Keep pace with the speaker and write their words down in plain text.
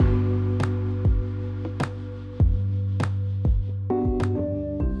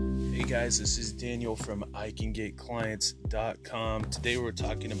guys, this is Daniel from iCanGetClients.com. Today we're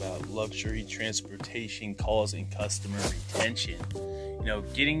talking about luxury transportation calls and customer retention.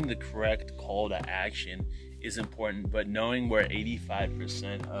 Getting the correct call to action is important, but knowing where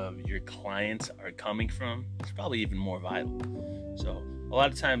 85% of your clients are coming from is probably even more vital. So a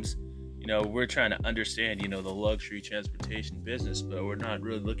lot of times, we're trying to understand, the luxury transportation business, but we're not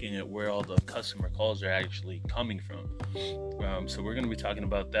really looking at where all the customer calls are actually coming from. So we're going to be talking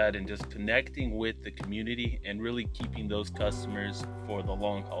about that and just connecting with the community and really keeping those customers for the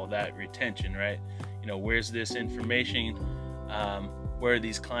long haul, that retention, right? Where's this information? Where are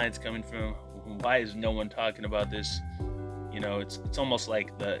these clients coming from? Why is no one talking about this? It's almost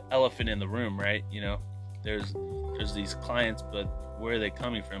like the elephant in the room, right? There's these clients, but where are they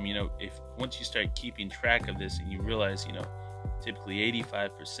coming from? If once you start keeping track of this and you realize, typically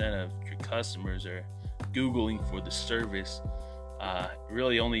 85% of your customers are Googling for the service,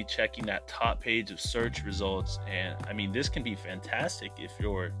 really only checking that top page of search results. And this can be fantastic if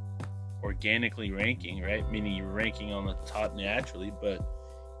you're organically ranking, right? Meaning you're ranking on the top naturally, but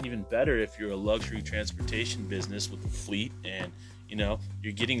even better if you're a luxury transportation business with a fleet and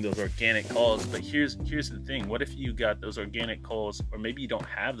you're getting those organic calls. But here's the thing: what if you got those organic calls, or maybe you don't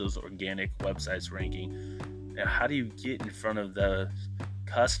have those organic websites ranking? Now, how do you get in front of the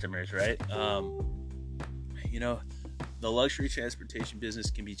customers, right? The luxury transportation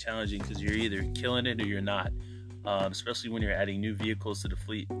business can be challenging because you're either killing it or you're not, especially when you're adding new vehicles to the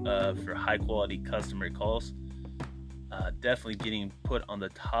fleet for high quality customer calls. Definitely getting put on the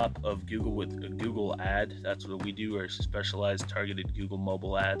top of Google with a Google ad. That's what we do, our specialized targeted Google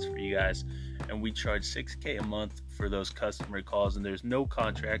mobile ads for you guys. And we charge $6,000 a month for those customer calls, and there's no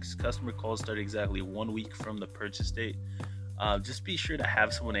contracts. Customer calls start exactly 1 week from the purchase date. Just be sure to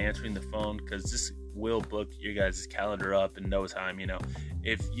have someone answering the phone, because this will book your guys' calendar up in no time.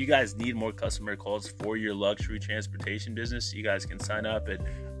 If you guys need more customer calls for your luxury transportation business, you guys can sign up at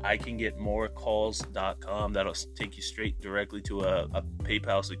iCanGetMoreCalls.com. That'll take you straight directly to a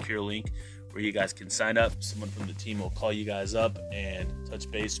PayPal secure link where you guys can sign up. Someone from the team will call you guys up and touch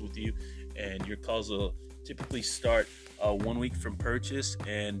base with you, and your calls will typically start 1 week from purchase.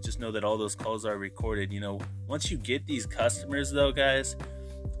 And just know that all those calls are recorded. Once you get these customers though, guys,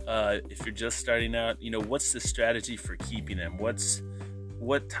 if you're just starting out, what's the strategy for keeping them? What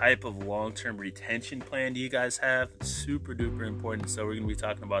type of long-term retention plan do you guys have? It's super duper important. So we're going to be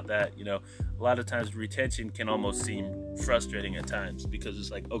talking about that. A lot of times retention can almost seem frustrating at times, because it's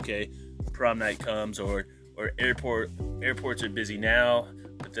like, okay, prom night comes or airports are busy now,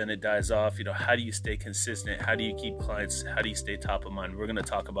 but then it dies off. How do you stay consistent? How do you keep clients? How do you stay top of mind? We're going to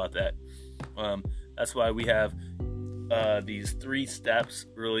talk about that. That's why we have these 3 steps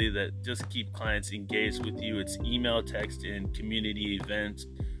really that just keep clients engaged with you. It's email, text, and community events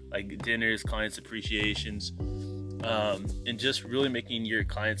like dinners, clients appreciations, and just really making your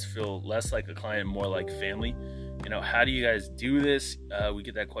clients feel less like a client, more like family. How do you guys do this? We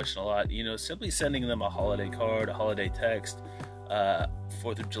get that question a lot. Simply sending them a holiday card, a holiday text,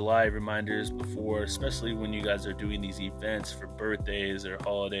 4th of July reminders before, especially when you guys are doing these events for birthdays or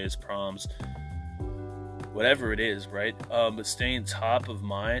holidays, proms, whatever it is, right? But staying top of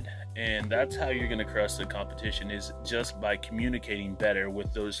mind, and that's how you're going to crush the competition, is just by communicating better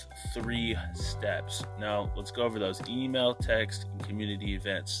with those 3 steps. Now, let's go over those: email, text, and community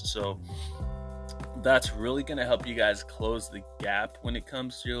events. So that's really going to help you guys close the gap when it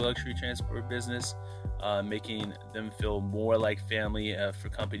comes to your luxury transport business, making them feel more like family for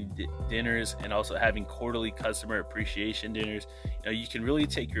company dinners, and also having quarterly customer appreciation dinners. You can really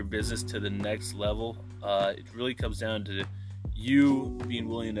take your business to the next level. It really comes down to you being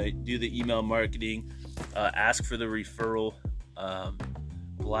willing to do the email marketing, ask for the referral,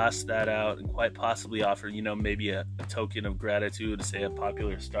 blast that out, and quite possibly offer, maybe a token of gratitude, say a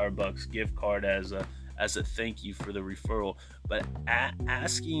popular Starbucks gift card as a thank you for the referral. But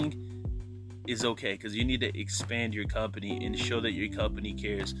asking is okay, because you need to expand your company and show that your company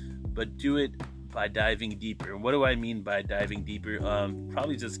cares, but do it by diving deeper. What do I mean by diving deeper?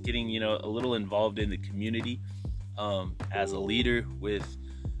 Probably just getting a little involved in the community as a leader with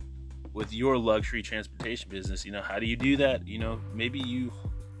your luxury transportation business. How do you do that? Maybe you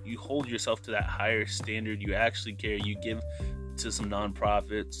hold yourself to that higher standard. You actually care. You give to some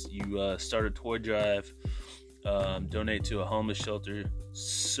nonprofits. You start a toy drive, donate to a homeless shelter,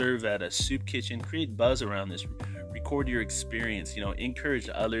 serve at a soup kitchen, create buzz around this, record your experience, encourage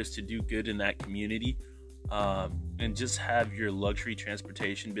others to do good in that community, and just have your luxury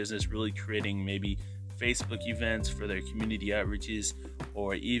transportation business really creating maybe Facebook events for their community outreaches,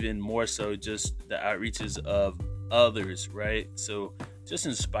 or even more so just the outreaches of others, right? So just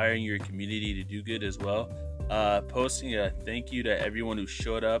inspiring your community to do good as well. Posting a thank you to everyone who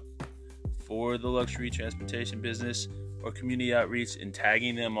showed up for the luxury transportation business or community outreach and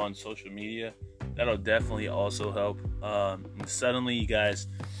tagging them on social media. That'll definitely also help. And suddenly, you guys,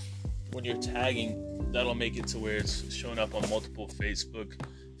 when you're tagging, that'll make it to where it's showing up on multiple Facebook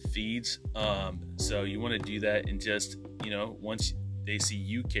feeds. So you want to do that, and just, once they see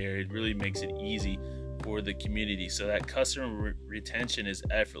you care, it really makes it easy for the community. So that customer retention is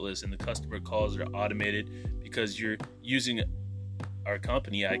effortless, and the customer calls are automated because you're using our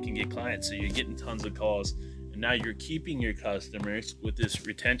company, I Can Get Clients. So you're getting tons of calls, and now you're keeping your customers with this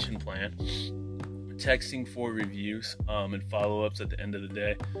retention plan, texting for reviews and follow-ups at the end of the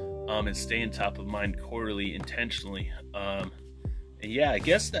day, and staying top of mind quarterly intentionally. And yeah, I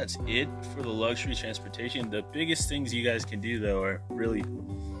guess that's it for the luxury transportation. The biggest things you guys can do, though, are really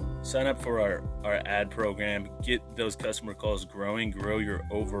sign up for our ad program, get those customer calls growing, grow your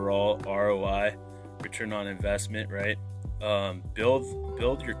overall ROI, return on investment, right?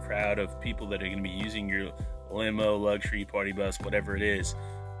 Build your crowd of people that are going to be using your limo, luxury, party bus, whatever it is,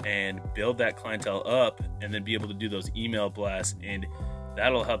 and build that clientele up, and then be able to do those email blasts, and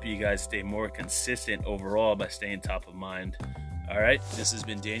that'll help you guys stay more consistent overall by staying top of mind. All right, this has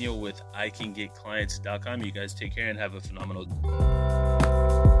been Daniel with ICanGetClients.com. You guys take care and have a phenomenal day.